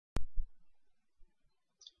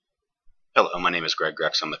Hello, my name is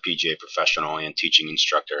Grexa. I'm a PGA professional and teaching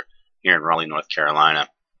instructor here in Raleigh, North Carolina.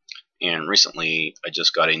 And recently I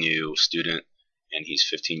just got a new student, and he's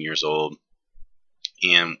 15 years old.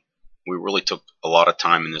 And we really took a lot of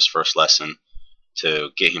time in this first lesson to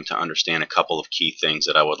get him to understand a couple of key things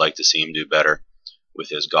that I would like to see him do better with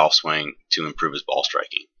his golf swing to improve his ball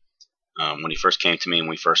striking. When he first came to me and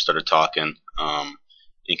we first started talking,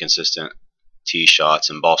 inconsistent tee shots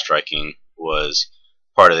and ball striking was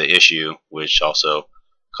part of the issue, which also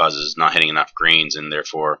causes not hitting enough greens and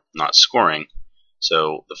therefore not scoring.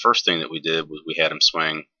 So the first thing that we did was we had him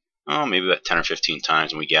swing maybe about 10 or 15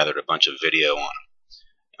 times, and we gathered a bunch of video on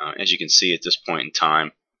him. As you can see at this point in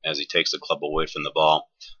time, as he takes the club away from the ball,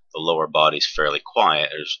 the lower body's fairly quiet.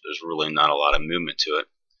 There's really not a lot of movement to it.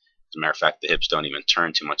 As a matter of fact, the hips don't even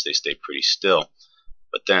turn too much. They stay pretty still.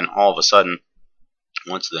 But then all of a sudden,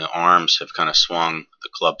 once the arms have kind of swung the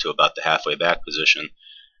club to about the halfway back position,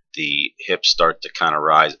 the hips start to kind of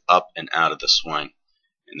rise up and out of the swing.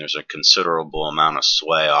 And there's a considerable amount of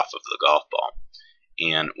sway off of the golf ball.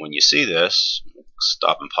 And when you see this,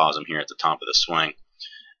 stop and pause him here at the top of the swing.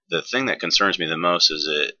 The thing that concerns me the most is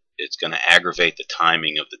that it's going to aggravate the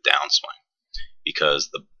timing of the downswing, because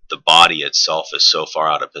the body itself is so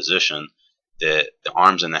far out of position that the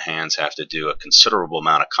arms and the hands have to do a considerable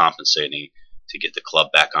amount of compensating to get the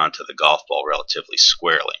club back onto the golf ball relatively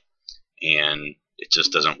squarely. And it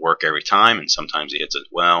just doesn't work every time, and sometimes he hits it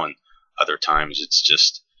well, and other times it's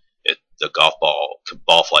just the golf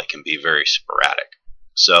ball flight can be very sporadic.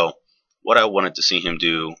 So what I wanted to see him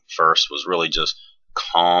do first was really just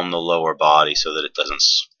calm the lower body so that it doesn't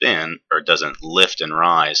spin or doesn't lift and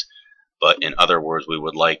rise. But in other words, we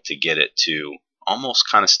would like to get it to almost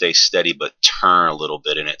kind of stay steady but turn a little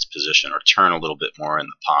bit in its position, or turn a little bit more in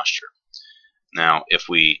the posture. Now, if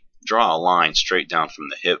we draw a line straight down from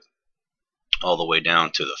the hip all the way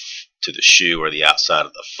down to the shoe or the outside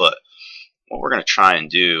of the foot, what we're going to try and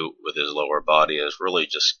do with his lower body is really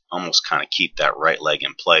just almost kind of keep that right leg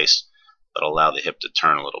in place, but allow the hip to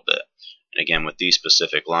turn a little bit. And again, with these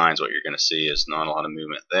specific lines, what you're going to see is not a lot of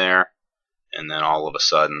movement there, and then all of a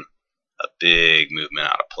sudden a big movement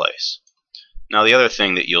out of place. Now, the other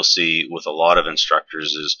thing that you'll see with a lot of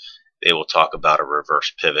instructors is they will talk about a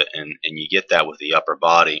reverse pivot, and you get that with the upper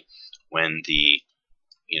body when the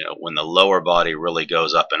lower body really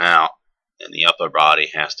goes up and out, and the upper body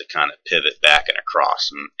has to kind of pivot back and across,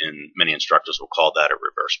 and many instructors will call that a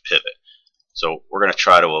reverse pivot. So we're going to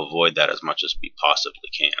try to avoid that as much as we possibly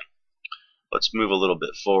can. Let's move a little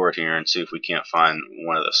bit forward here and see if we can't find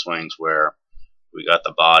one of the swings where we got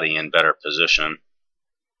the body in better position,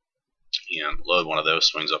 and load one of those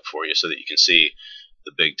swings up for you so that you can see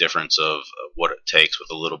the big difference of what it takes with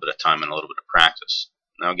a little bit of time and a little bit of practice.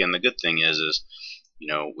 Now again, the good thing is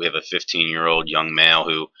we have a 15-year-old young male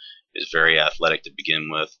who is very athletic to begin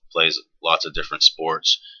with, plays lots of different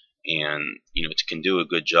sports, and can do a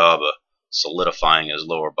good job of solidifying his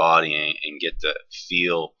lower body and get the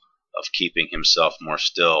feel of keeping himself more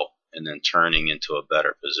still and then turning into a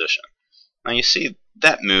better position. Now you see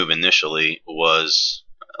that move initially was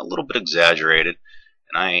a little bit exaggerated,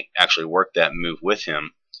 and I actually worked that move with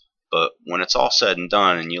him, but when it's all said and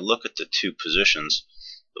done and you look at the two positions,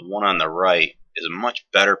 the one on the right is a much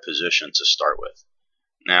better position to start with.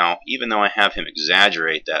 Now, even though I have him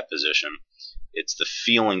exaggerate that position, it's the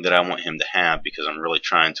feeling that I want him to have, because I'm really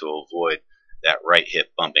trying to avoid that right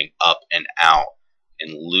hip bumping up and out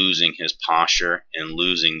and losing his posture and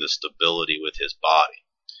losing the stability with his body.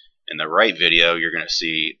 In the right video, you're going to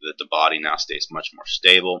see that the body now stays much more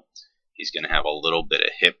stable. He's going to have a little bit of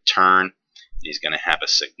hip turn. He's going to have a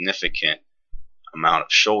significant amount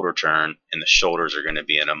of shoulder turn, and the shoulders are going to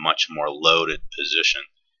be in a much more loaded position,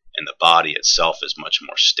 and the body itself is much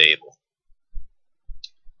more stable.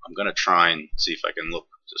 I'm going to try and see if I can look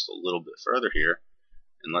just a little bit further here,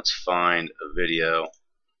 and let's find a video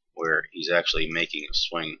where he's actually making a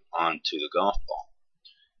swing onto the golf ball.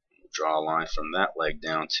 We'll draw a line from that leg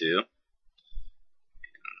down too, and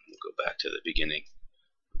we'll go back to the beginning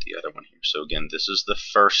with the other one here. So again, this is the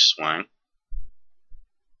first swing.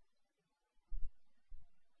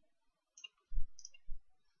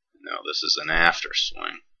 Now this is an after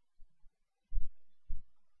swing.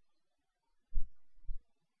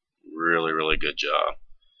 Really good job.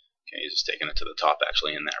 Okay, he's just taking it to the top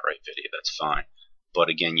actually in that right video. That's fine. But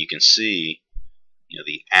again, you can see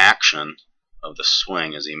the action of the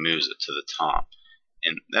swing as he moves it to the top.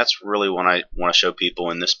 And that's really what I want to show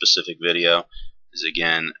people in this specific video, is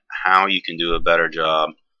again how you can do a better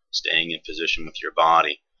job staying in position with your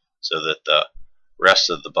body so that the rest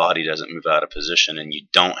of the body doesn't move out of position and you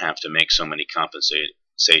don't have to make so many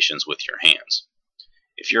compensations with your hands.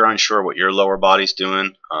 If you're unsure what your lower body's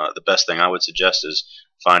doing, the best thing I would suggest is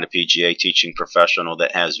find a PGA teaching professional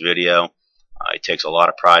that has video. He takes a lot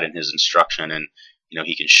of pride in his instruction, and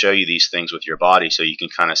he can show you these things with your body so you can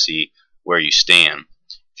kind of see where you stand.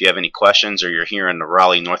 If you have any questions or you're here in the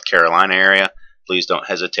Raleigh, North Carolina area, please don't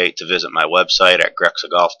hesitate to visit my website at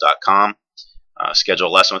grexagolf.com. Schedule a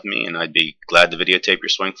lesson with me, and I'd be glad to videotape your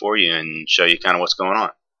swing for you and show you kind of what's going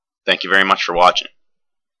on. Thank you very much for watching.